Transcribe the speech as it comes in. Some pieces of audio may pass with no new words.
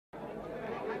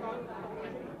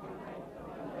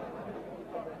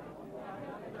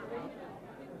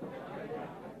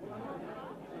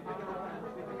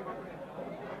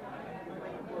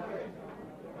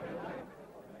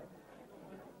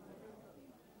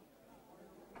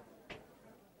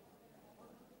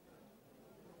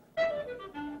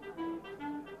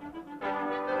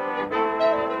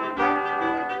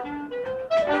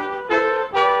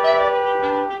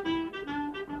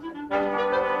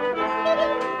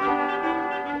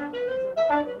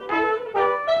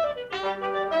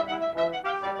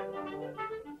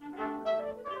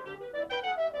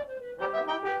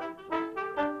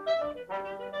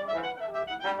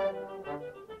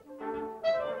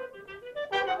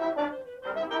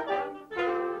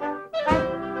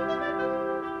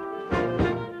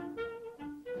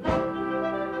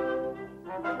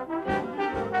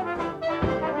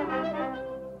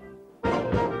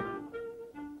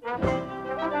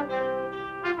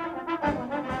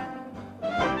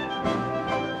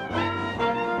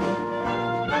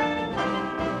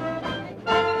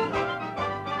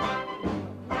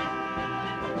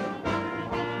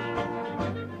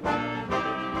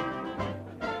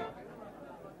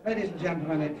Ladies and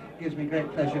gentlemen, it gives me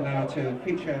great pleasure now to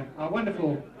feature our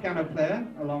wonderful piano player,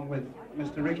 along with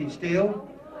Mr. Ricky Steele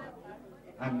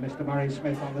and Mr. Murray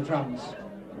Smith on the drums.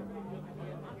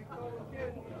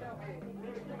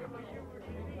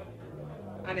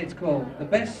 And it's called The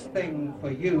Best Thing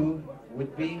for You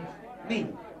Would Be Me.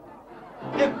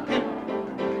 Hip, hip.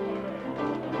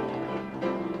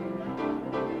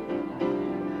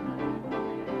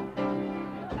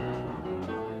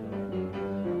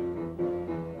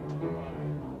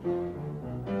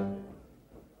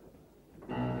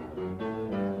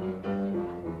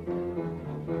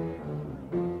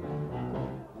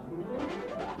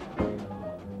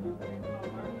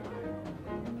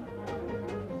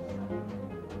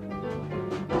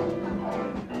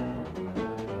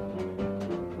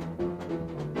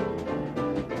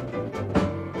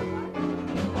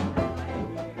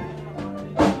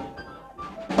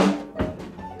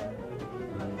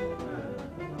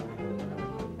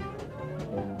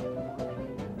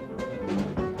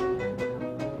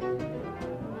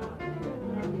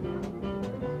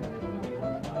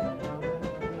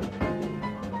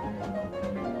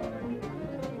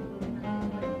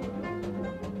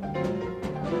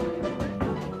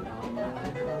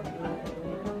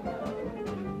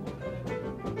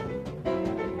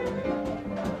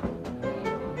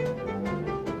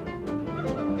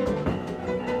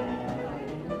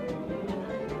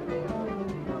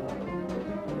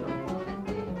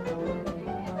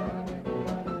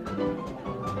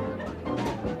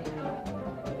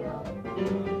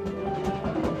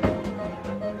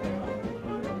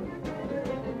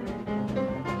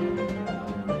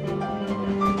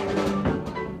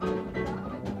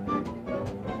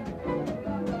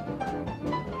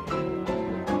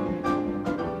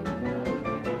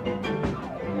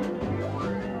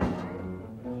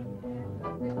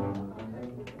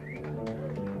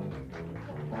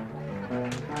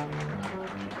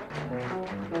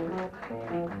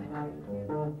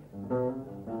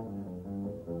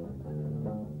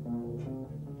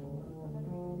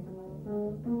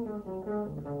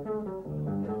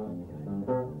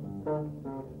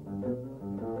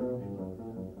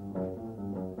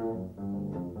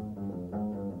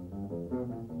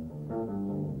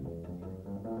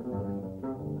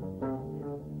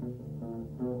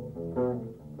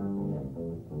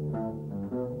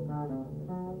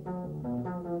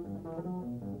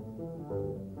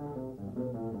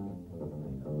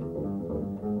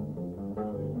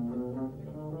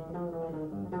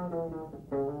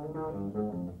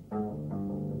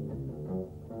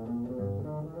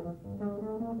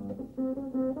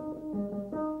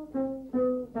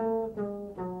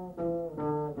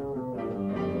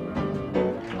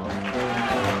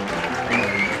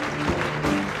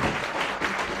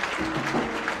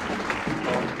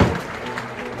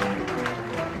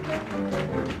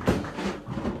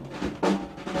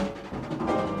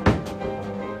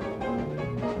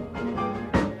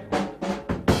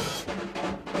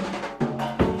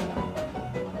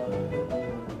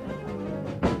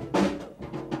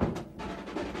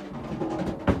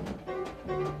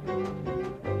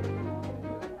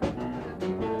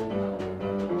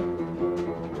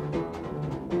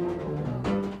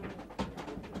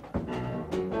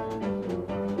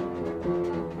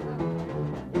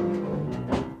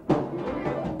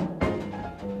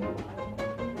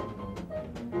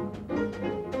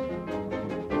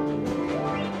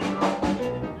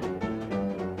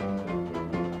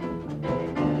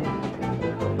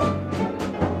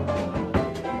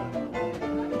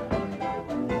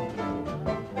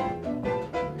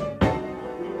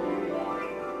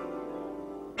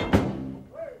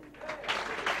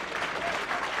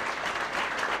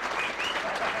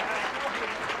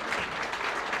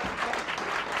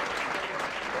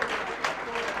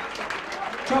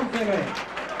 Tom Finlay,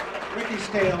 Ricky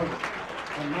Steele,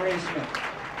 and Murray Smith.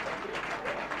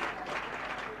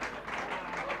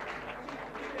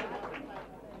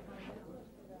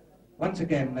 Once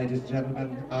again, ladies and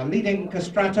gentlemen, our leading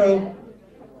castrato,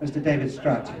 Mr. David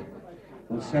Strutt,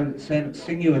 will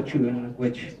sing you a tune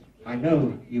which I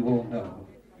know you all know.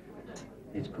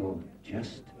 It's called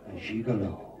Just a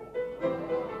Gigolo.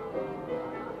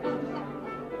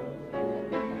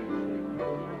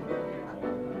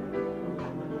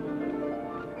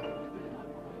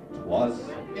 'Twas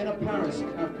in a Paris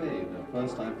cafe the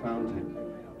first I found him.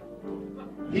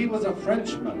 He was a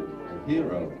Frenchman, a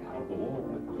hero of the war.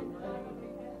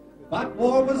 But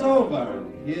war was over,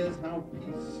 and here's how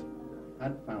peace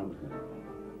had found him.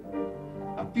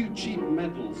 A few cheap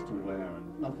medals to wear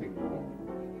and nothing more.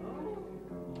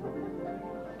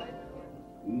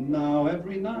 Now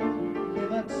every night in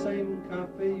that same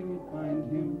cafe you'll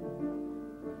find him,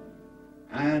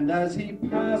 and as he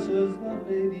passes the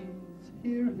ladies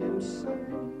hear him say,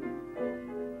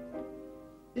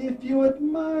 if you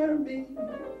admire me,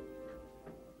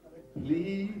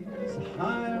 please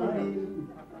hire me.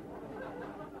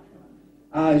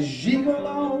 A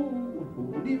gigolo who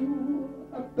knew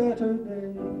a better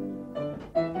day.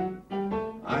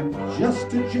 I'm just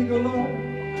a gigolo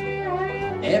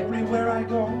everywhere I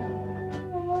go,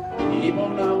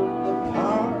 even on the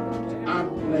part I'm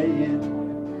playing.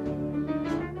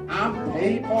 I'm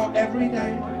paid for every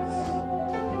dance,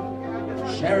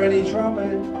 sharing each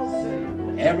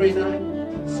romance, every night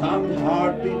some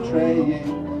heart betraying.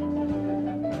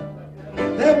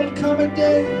 There will come a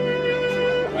day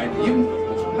when youth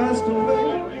has passed away.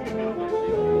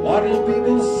 What'll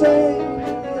people say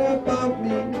about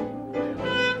me?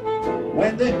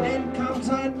 When the end comes,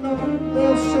 I know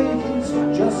they'll say he's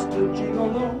just a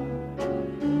gigolo,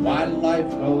 while life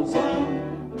goes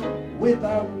on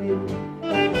without me.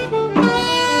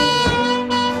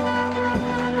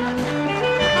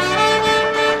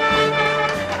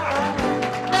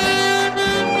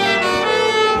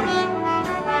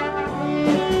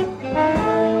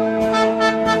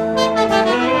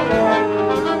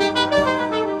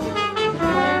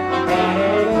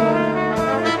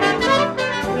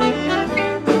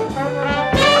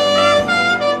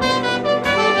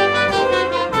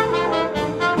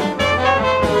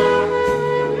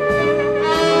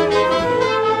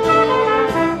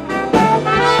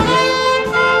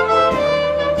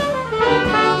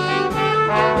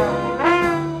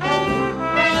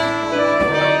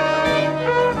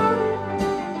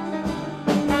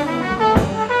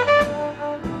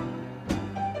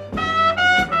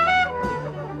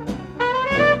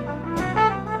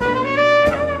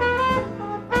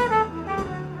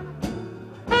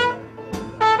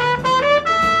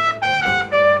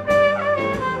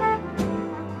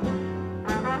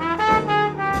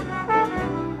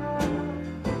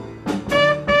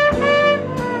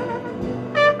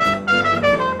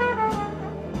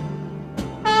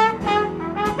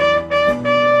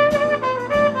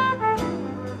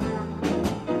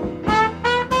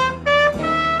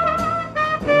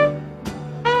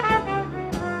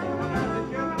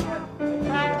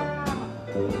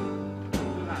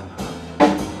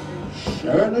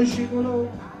 Schöne Gigolo,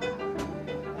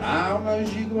 armer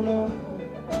Gigolo,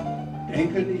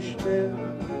 denke nicht mehr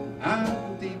an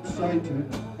die Zeiten,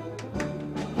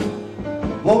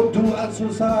 wo du als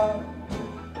Husar,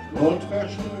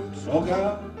 goldverschmückt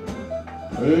sogar,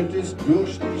 könntest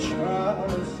durch die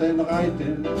Straßen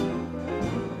reiten.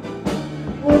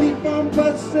 Uniform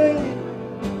passé,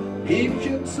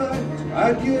 Mädchenzeit,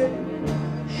 adieu,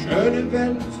 schöne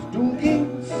Welt, du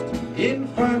gingst in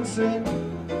Fernsehen.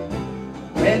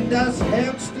 Wenn das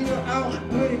Herz dir auch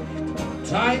bricht,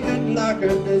 zeig ein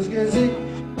lachendes Gesicht,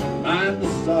 man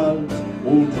soll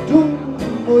und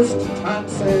du musst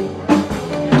tanzen.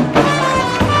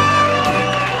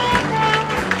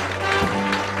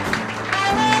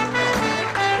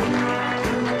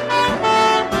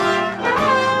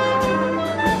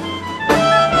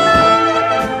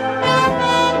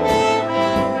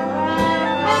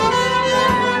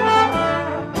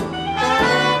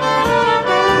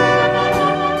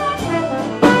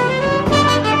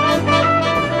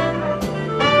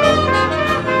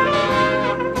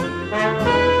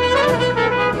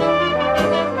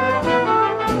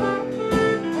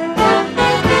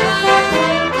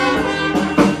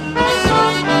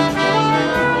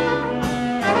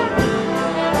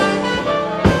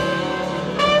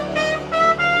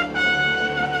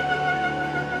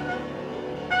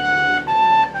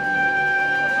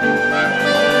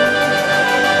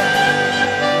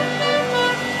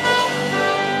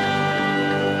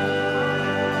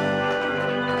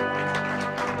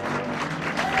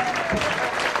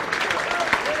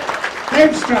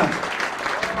 Dave Strutt.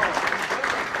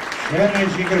 Schöne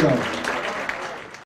Gigolo.